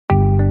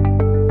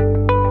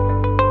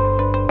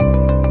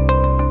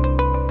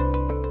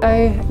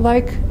I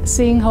like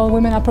seeing how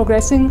women are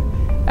progressing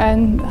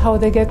and how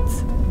they get,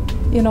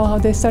 how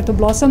they start to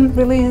blossom,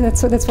 really.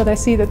 That's what I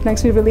see that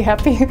makes me really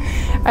happy.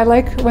 I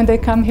like when they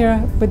come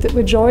here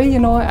with joy,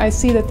 I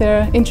see that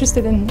they're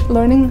interested in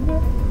learning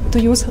to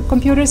use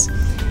computers.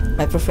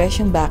 My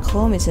profession back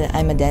home is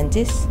I'm a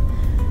dentist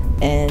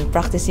and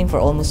practicing for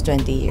almost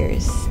 20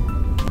 years.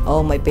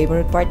 Oh, my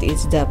favorite part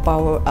is the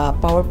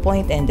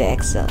PowerPoint and the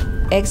Excel.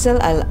 Excel,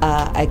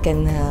 I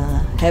can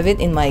have it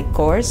in my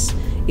course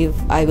if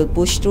I will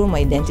push through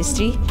my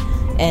dentistry.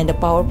 And the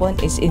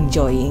PowerPoint is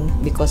enjoying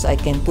because I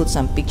can put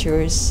some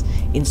pictures,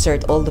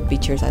 insert all the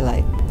pictures I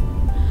like.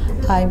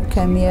 I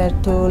come here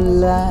to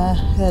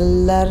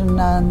learn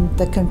on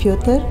the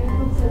computer,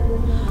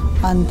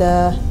 on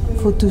the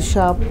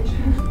Photoshop,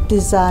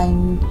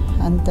 design,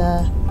 and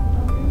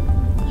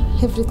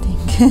everything.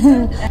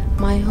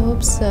 My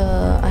hopes,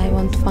 I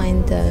want to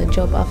find a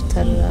job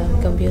after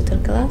computer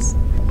class.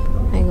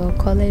 I go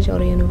college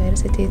or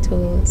university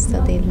to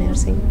study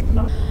nursing.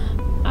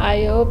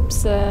 I hope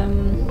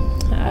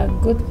a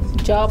good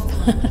job.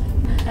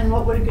 And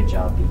what would a good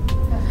job be?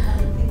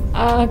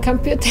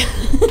 Computer.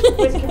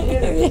 With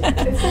computers?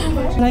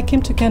 Yeah. When I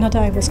came to Canada,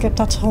 I was kept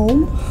at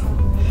home.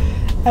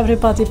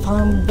 Everybody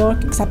found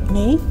work except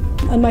me.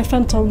 And my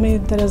friend told me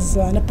there is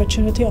an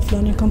opportunity of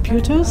learning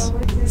computers.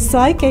 So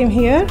I came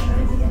here.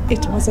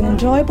 It was an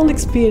enjoyable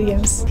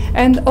experience.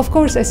 And of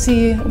course, I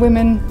see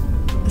women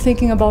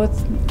thinking about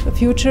the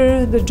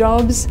future, the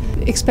jobs,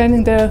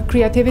 expanding their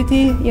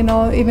creativity,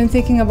 even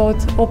thinking about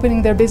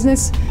opening their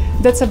business.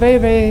 That's a very,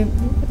 very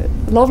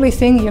lovely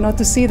thing,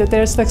 to see that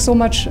there's like so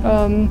much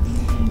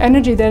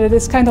energy there that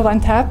is kind of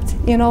untapped,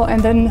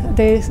 and then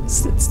they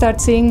start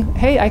seeing,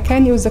 hey, I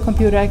can use the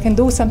computer, I can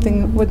do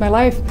something with my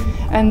life,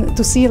 and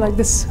to see like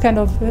this kind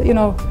of,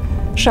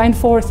 shine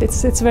forth.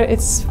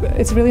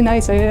 It's really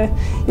nice.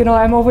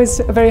 I'm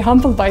always very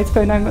humbled by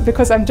it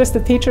because I'm just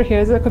a teacher here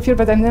at the computer,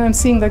 but then I'm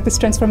seeing like this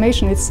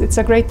transformation. It's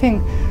a great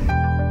thing.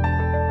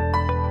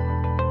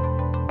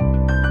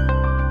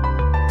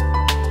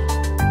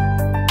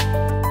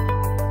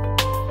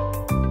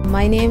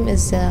 My name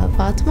is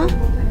Fatma,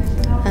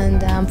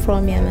 and I'm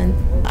from Yemen.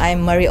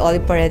 I'm Marie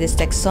Olive Paredes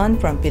Texon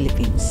from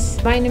Philippines.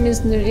 My name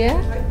is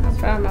Nuria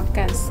from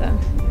Afghanistan.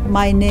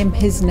 My name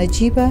is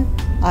Najiba.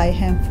 I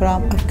am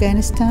from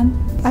Afghanistan.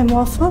 I'm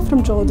Wafa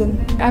from Jordan.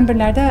 I'm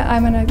Bernarda.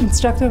 I'm an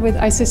instructor with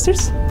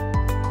iSisters.